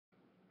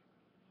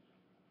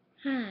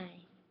Hi,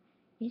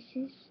 this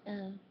is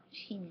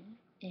Sheena,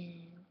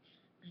 and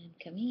I'm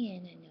coming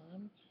in. I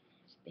know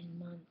it's been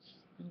months,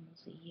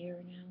 almost a year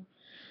now,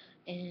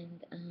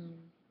 and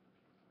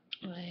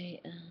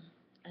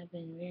I've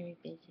been very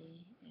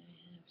busy. I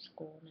have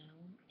school now,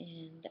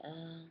 and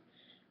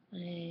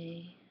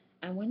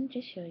I wanted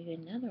to show you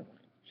another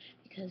one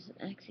because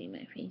actually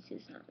my face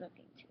is not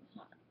looking too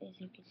hot, as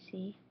you can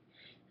see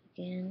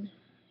again,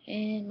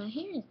 and my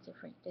hair is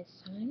different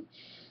this time,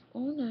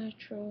 all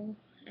natural.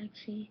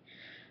 Actually,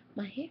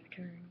 my hair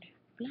turned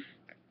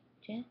black,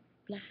 jet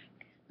black.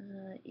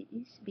 It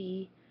used to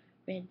be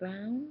red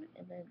brown,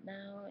 but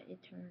now it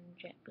turned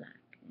jet black,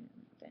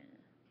 and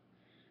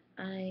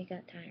I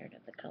got tired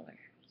of the color.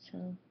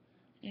 So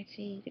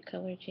actually, the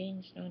color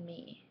changed on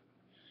me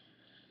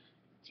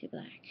to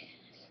black.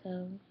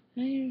 So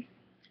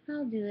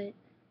I'll do it.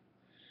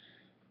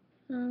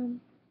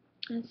 Um,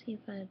 let's see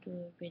if I do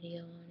a video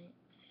on it.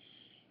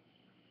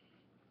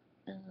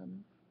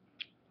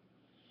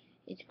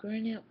 It's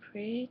growing out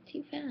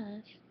pretty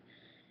fast,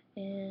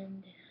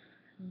 and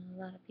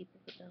a lot of people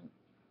don't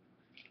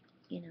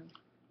you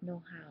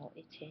know, how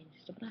it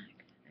changed to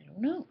black. I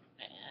don't know.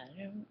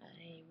 I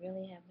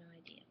really have no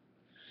idea.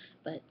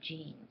 But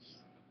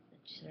genes. A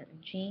certain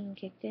gene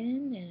kicked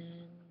in,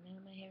 and now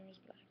my hair is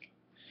black.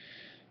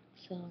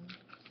 So,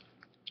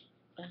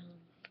 um,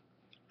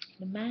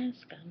 the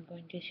mask I'm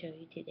going to show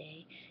you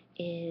today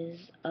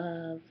is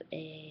of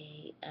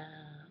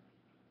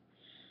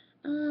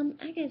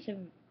I guess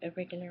a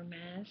regular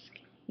mask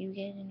you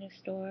get in the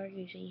store.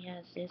 Usually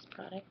has this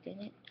product in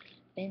it,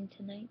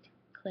 bentonite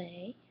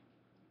clay.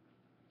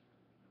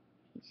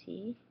 You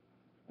see?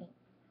 Oh,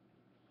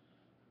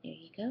 there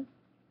you go.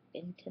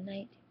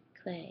 Bentonite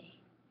clay,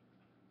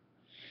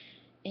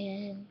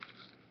 and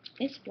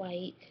it's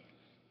white,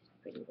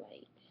 pretty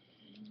white,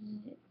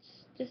 and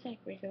it's just like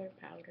regular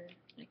powder,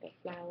 like a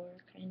flour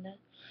kinda,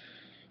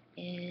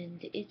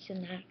 and it's a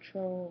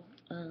natural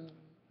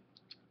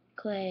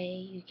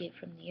clay you get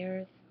from the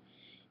earth,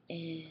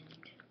 and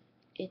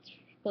it's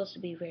supposed to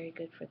be very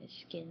good for the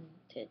skin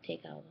to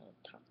take out all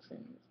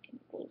toxins,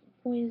 chemicals, and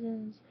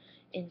poisons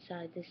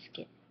inside the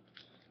skin.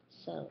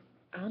 So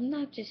I'm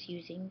not just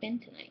using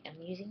bentonite,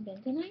 I'm using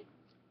bentonite,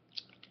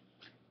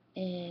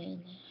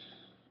 and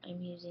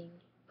I'm using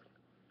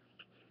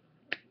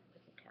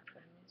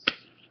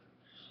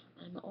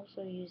I'm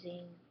also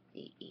using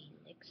the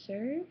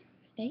elixir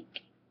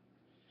lake.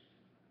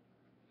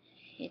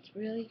 It's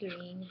really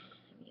green.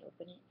 Let me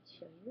open it and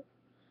show you.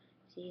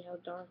 See how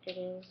dark it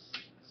is?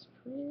 It's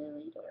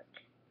really dark.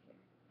 Here,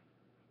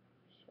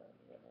 show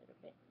you a little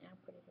bit. Now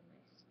put it in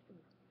my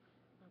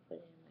I'll put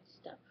it in my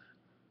stuff.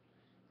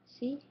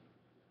 See?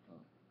 Oh,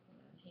 hold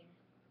on here.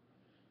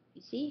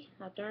 You see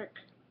how dark?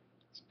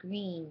 It's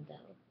green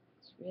though.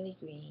 It's really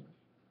green.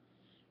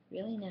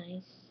 Really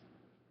nice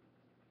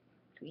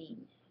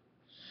green.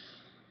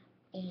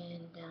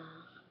 And here,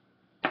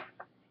 I'll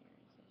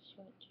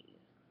show it to you.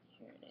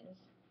 Here it is.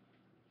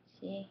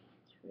 See?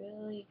 It's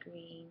really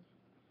green.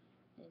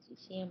 As you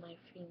see on my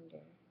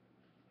finger,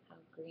 how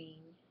green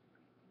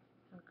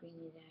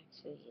it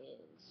actually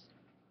is.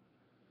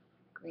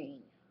 Green,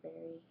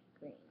 very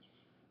green,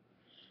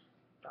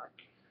 dark.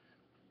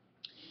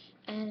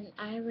 And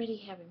I already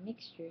have a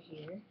mixture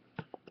here.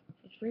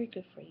 It's very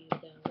good for you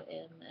though.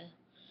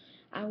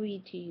 I'll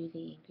read to you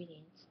the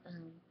ingredients.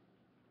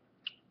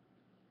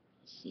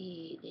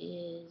 See, it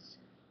is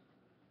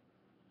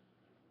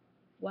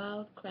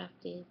wild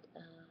crafted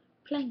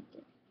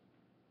plankton,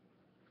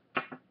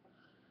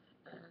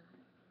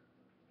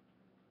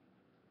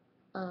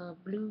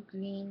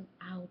 blue-green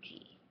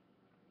algae,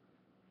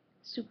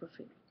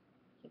 superfood,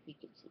 if you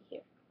can see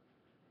here.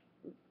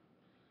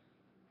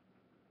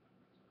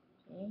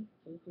 Okay,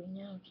 blue-green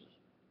algae.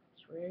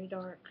 It's very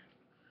dark.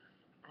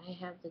 I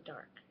have the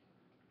dark,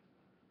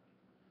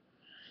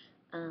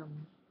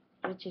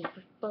 which is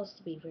supposed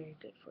to be very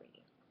good for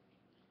you.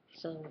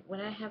 So what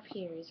I have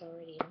here is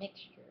already a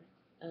mixture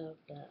of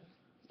the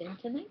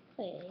bentonite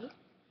clay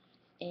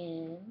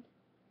and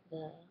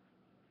the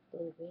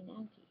blue-green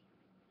algae.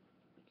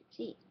 You can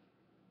see.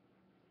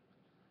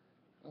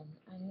 And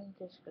I'm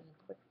just going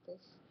to put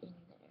this in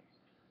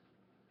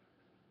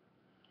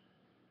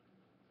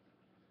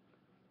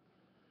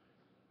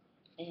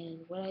there. And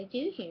what I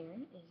do here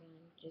is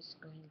I'm just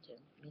going to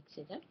mix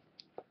it up.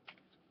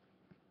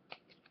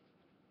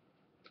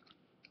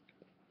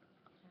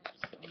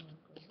 That's all I'm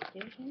going to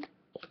do here.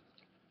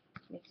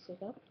 Mix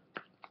it up.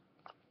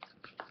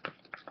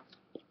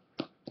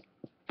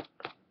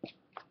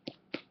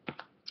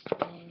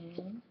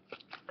 And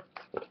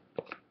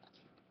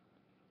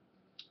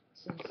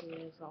since it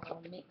is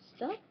all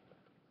mixed up,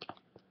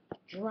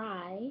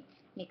 dry,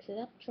 mix it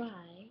up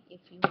dry if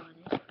you want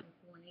it, if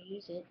you want to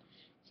use it.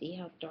 See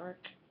how dark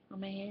on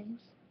my hands?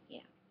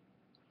 Yeah.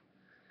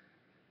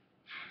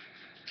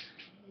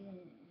 And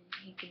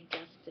you can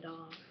dust it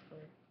off or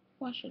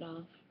wash it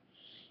off.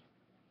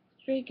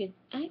 It's very good.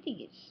 I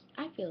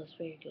feel it's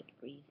very good to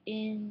breathe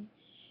in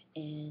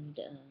and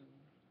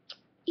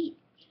eat.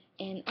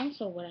 And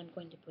also what I'm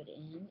going to put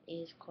in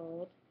is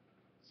called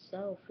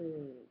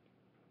cellfood.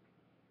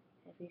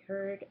 Have you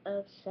heard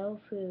of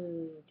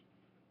cellfood?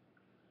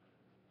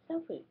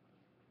 Cellfood.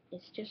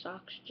 It's just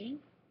oxygen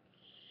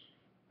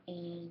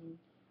and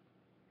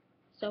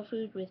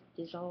cellfood with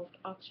dissolved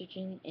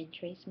oxygen and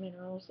trace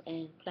minerals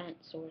and plant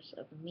source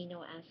of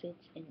amino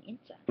acids and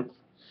enzymes.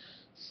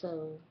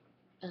 So,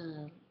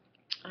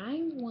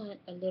 I want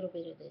a little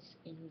bit of this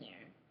in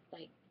there.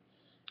 Like,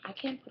 I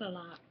can't put a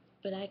lot,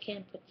 but I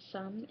can put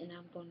some, and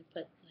I'm going to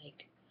put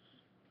like,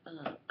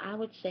 I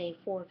would say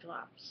 4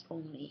 drops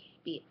only,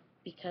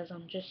 because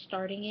I'm just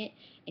starting it,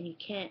 and you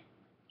can't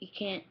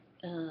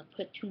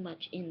put too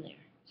much in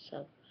there.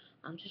 So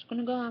I'm just going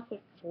to go off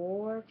with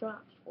 4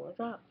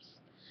 drops,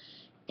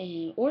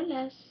 and or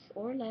less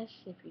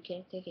if you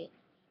can't take it.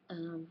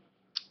 Um,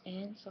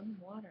 and some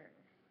water,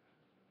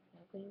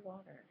 lovely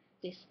water,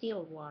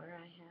 distilled water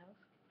I have,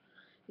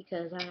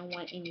 because I don't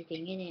want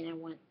anything in it. I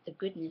want the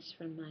goodness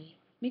from my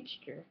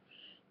mixture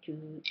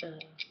to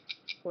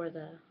for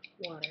the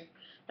water.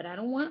 But I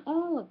don't want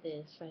all of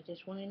this. I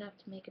just want enough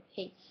to make a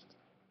paste.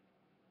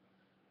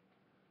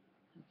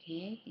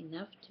 Okay,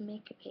 enough to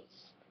make a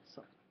paste.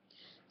 So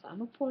I'm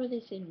gonna pour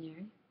this in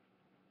there,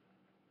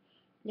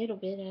 a little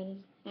bit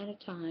at a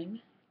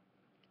time,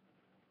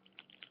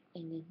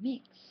 and then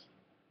mix.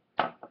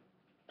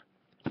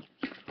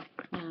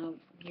 Now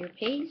your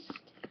paste,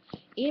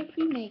 if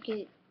you make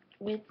it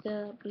with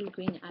the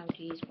blue-green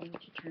algae, is going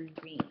to turn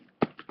green.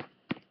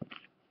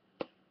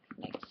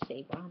 Like to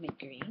say vomit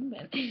green,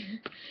 but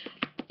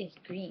it's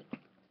green.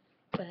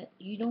 But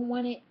you don't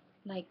want it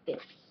like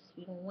this.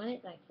 You don't want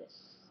it like this.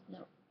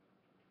 No.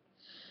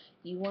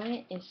 You want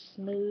it as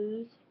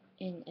smooth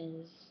and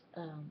as,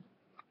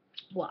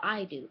 well,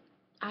 I do.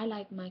 I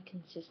like my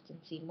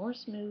consistency more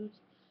smooth,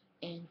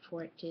 and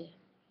for it to,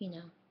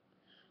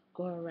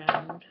 go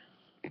around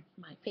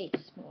my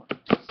face more.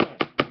 So,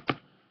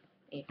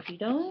 if you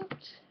don't,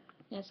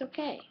 that's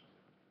okay.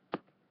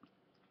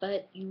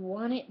 But you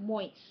want it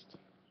moist.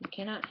 You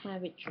cannot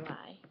have it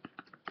dry.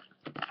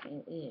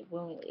 It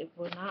will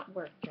not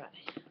work dry.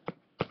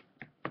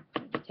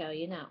 I tell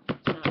you now,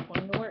 it's not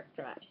going to work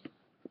dry.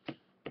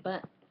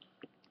 But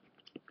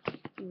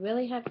you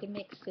really have to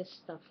mix this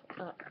stuff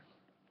up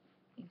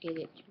and get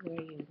it to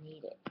where you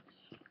need it.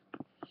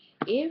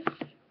 If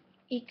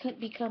it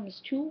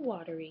becomes too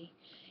watery,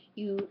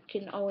 you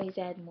can always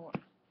add more.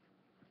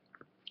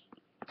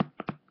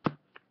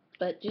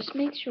 But just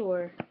make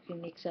sure you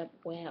mix up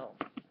well,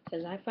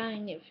 because I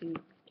find if you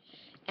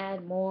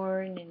add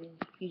more and then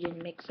you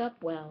didn't mix up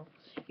well,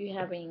 you're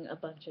having a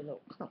bunch of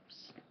little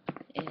clumps,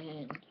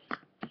 and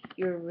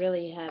you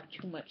really have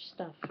too much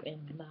stuff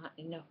and not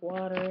enough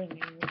water, and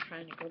then you're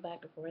trying to go back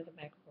and forth and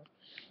back and forth.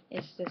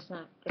 It's just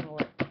not going to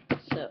work.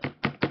 So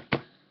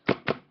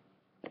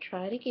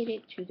try to get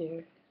it to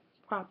the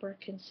proper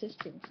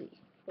consistency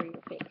for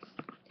your face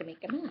to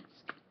make a mask.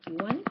 You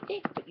want it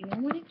thick, but you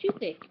don't want it too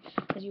thick,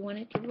 because you want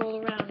it to roll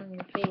around on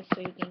your face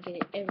so you can get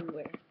it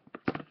everywhere.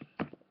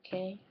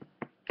 Okay?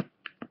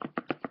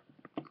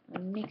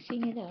 I'm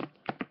mixing it up,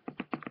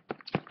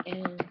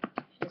 and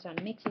as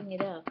I'm mixing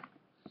it up,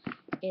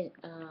 it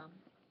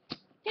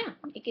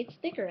gets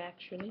thicker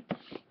actually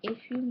if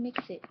you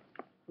mix it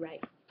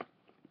right.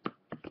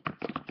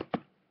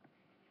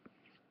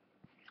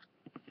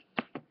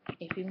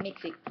 If you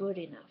mix it good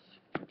enough,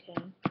 okay?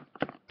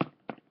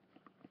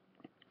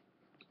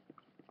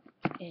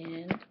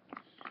 And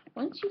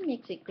once you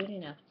mix it good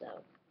enough,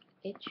 though,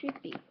 it should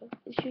be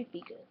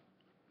good.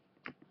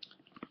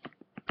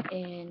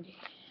 And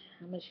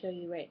I'm going to show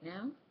you right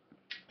now.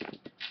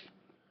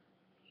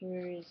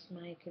 Here is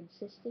my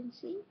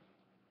consistency.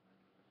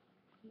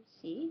 You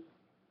see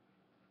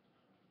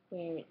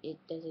where it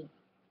doesn't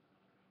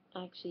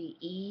actually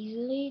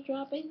easily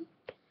drop in.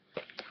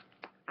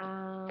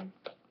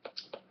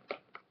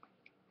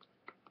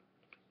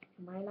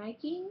 My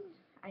liking,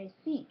 I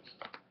think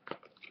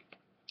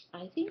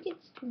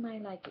it's to my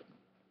liking.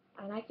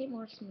 I like it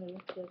more smooth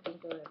so it can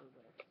go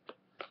everywhere.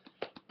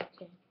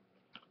 Okay.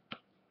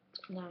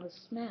 Now it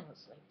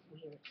smells like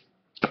weird,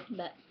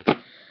 but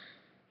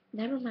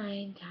never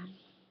mind.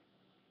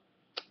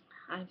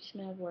 I've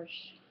smelled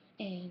worse.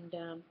 And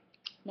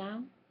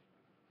now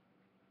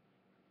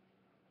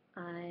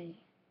I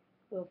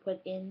will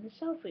put in the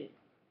cellfood.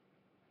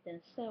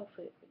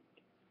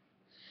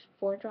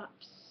 4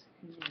 drops.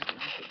 And then I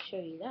can show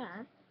you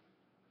that.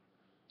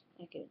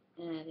 I can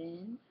add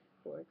in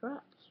 4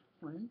 drops.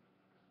 1,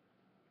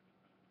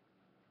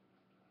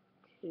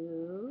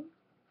 2,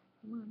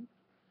 1,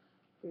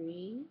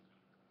 3,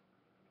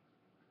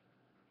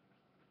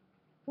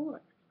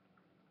 4.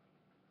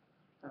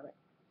 Alright.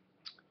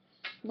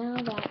 Now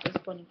that is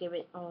going to give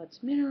it all its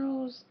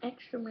minerals,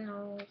 extra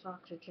minerals,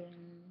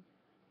 oxygen,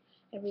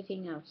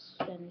 everything else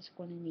that it's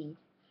going to need.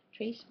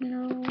 Trace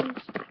minerals,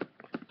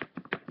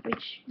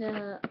 which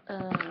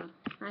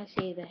I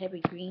say the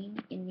heavy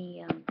green in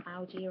the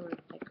algae or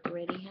like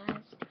already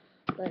has,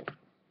 but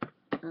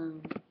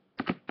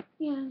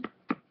yeah,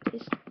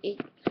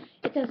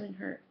 it doesn't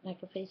hurt. Like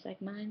a face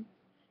like mine,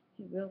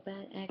 real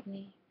bad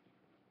acne,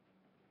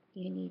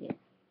 you need it.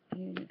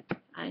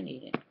 I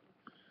need it.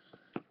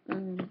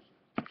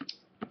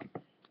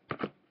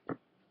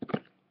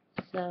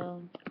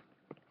 So,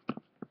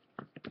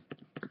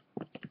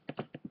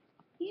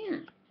 yeah.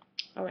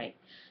 All right.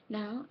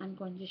 Now I'm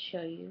going to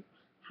show you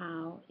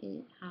how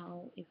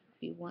if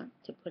you want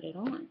to put it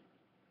on.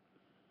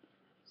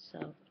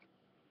 So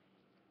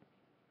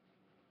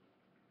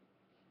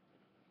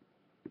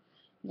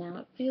now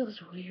it feels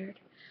weird,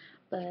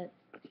 but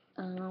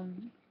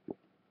you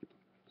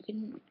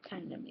can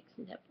kind of mix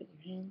it up with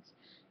your hands.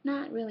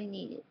 Not really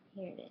needed.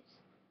 Here it is.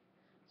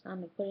 So I'm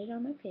gonna put it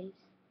on my face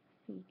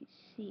so you can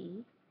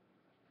see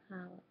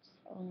how it's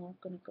all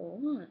gonna go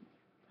on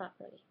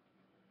properly.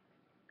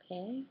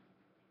 Okay.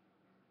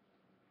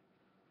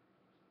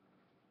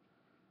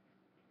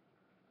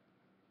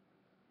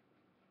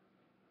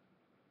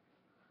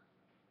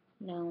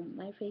 Now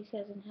my face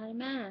hasn't had a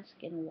mask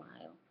in a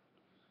while,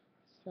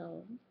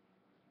 so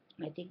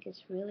I think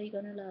it's really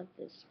gonna love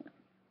this one.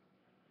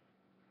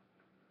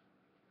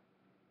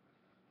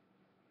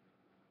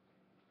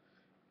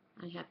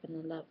 I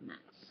happen to love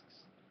masks.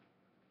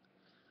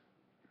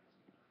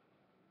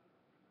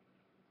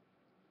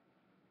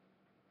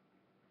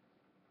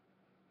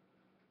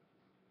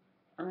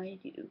 I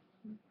do.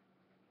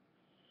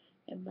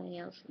 Everybody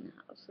else in the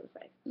house is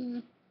like,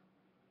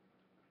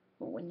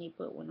 but when they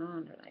put one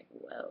on, they're like,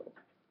 whoa.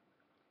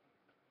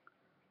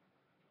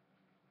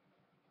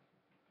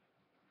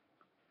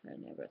 I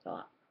never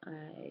thought.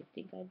 I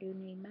think I do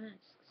need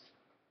masks.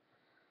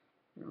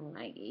 And I'm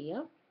like,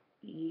 yep,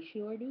 you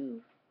sure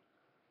do.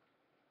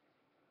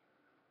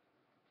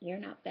 They're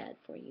not bad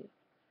for you.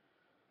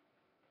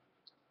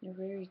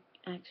 They're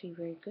actually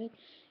very good.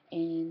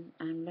 And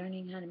I'm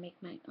learning how to make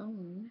my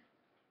own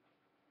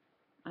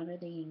out of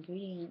the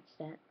ingredients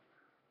that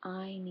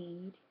I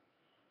need,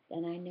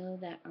 that I know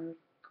that are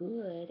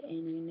good,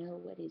 and I know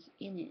what is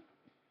in it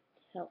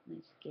to help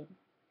my skin.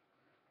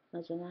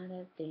 There's a lot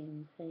of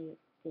things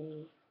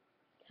they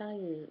tell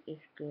you is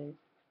good,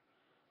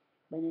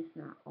 but it's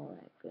not all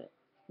that good.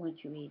 Once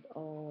you read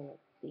all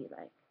the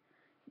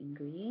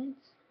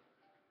ingredients.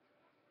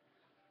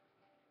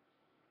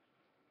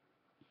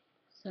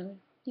 So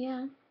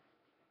yeah,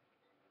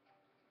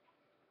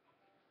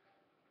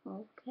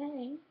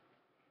 okay.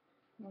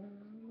 Well,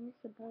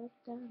 it's about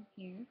done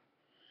here.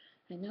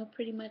 I know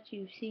pretty much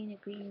you've seen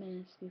a green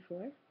mask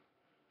before,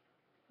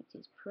 which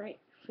is quite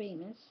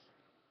famous,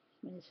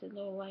 but it's a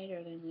little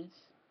lighter than this,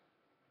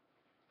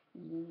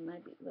 and then it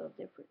might be a little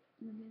different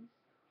than this.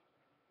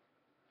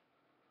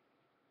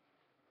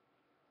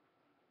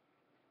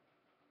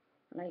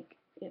 Like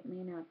it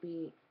may not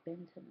be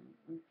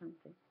bentonite or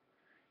something.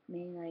 It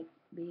may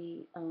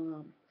be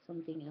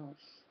something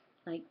else,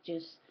 like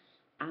just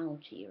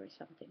algae or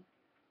something.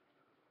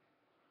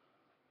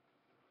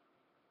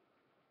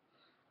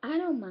 I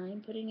don't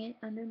mind putting it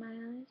under my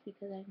eyes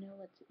because I know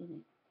what's in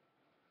it.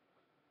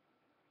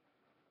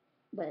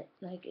 But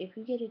like if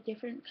you get a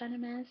different kind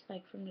of mask,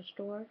 like from the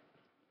store,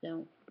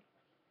 don't.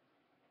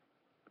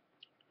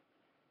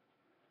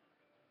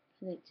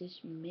 It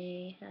just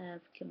may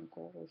have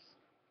chemicals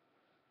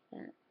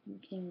that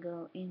can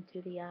go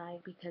into the eye,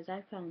 because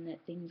I found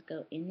that things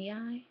go in the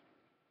eye,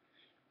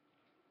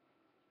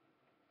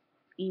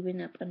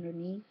 even up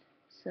underneath,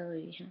 so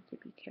you have to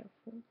be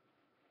careful.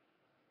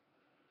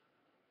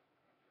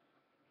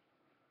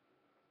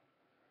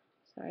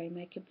 Sorry,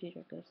 my computer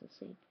goes to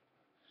sleep.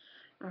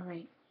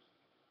 Alright,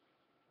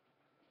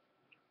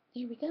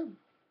 there we go.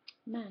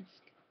 Mask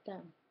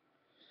done.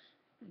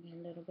 I got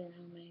a little bit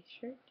on my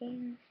shirt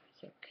there.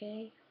 It's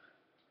okay.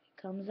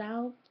 It comes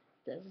out,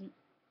 doesn't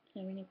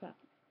have any problem.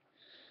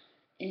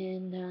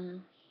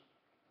 And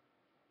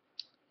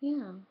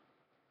yeah,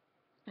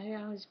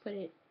 I always put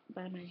it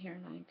by my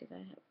hairline because I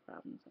have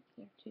problems up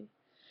there too.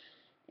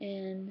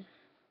 And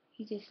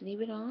you just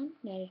leave it on,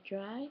 let it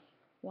dry,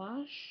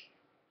 wash,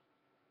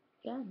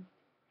 done.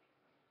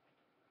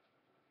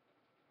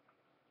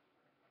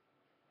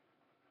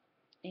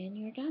 And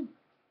you're done.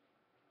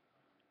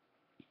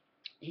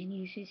 And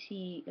you should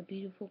see a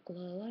beautiful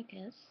glow, I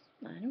guess.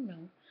 I don't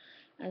know.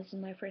 This is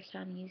my first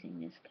time using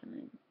this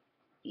kind,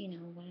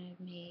 what I've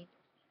made.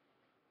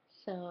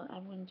 So I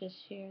want to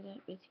just share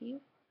that with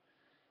you.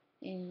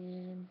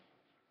 And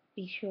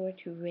be sure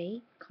to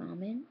rate,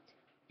 comment,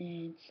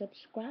 and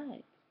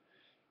subscribe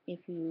if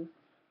you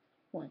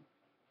want.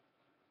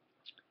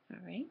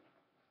 Alright?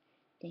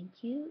 Thank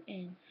you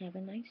and have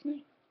a nice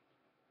night.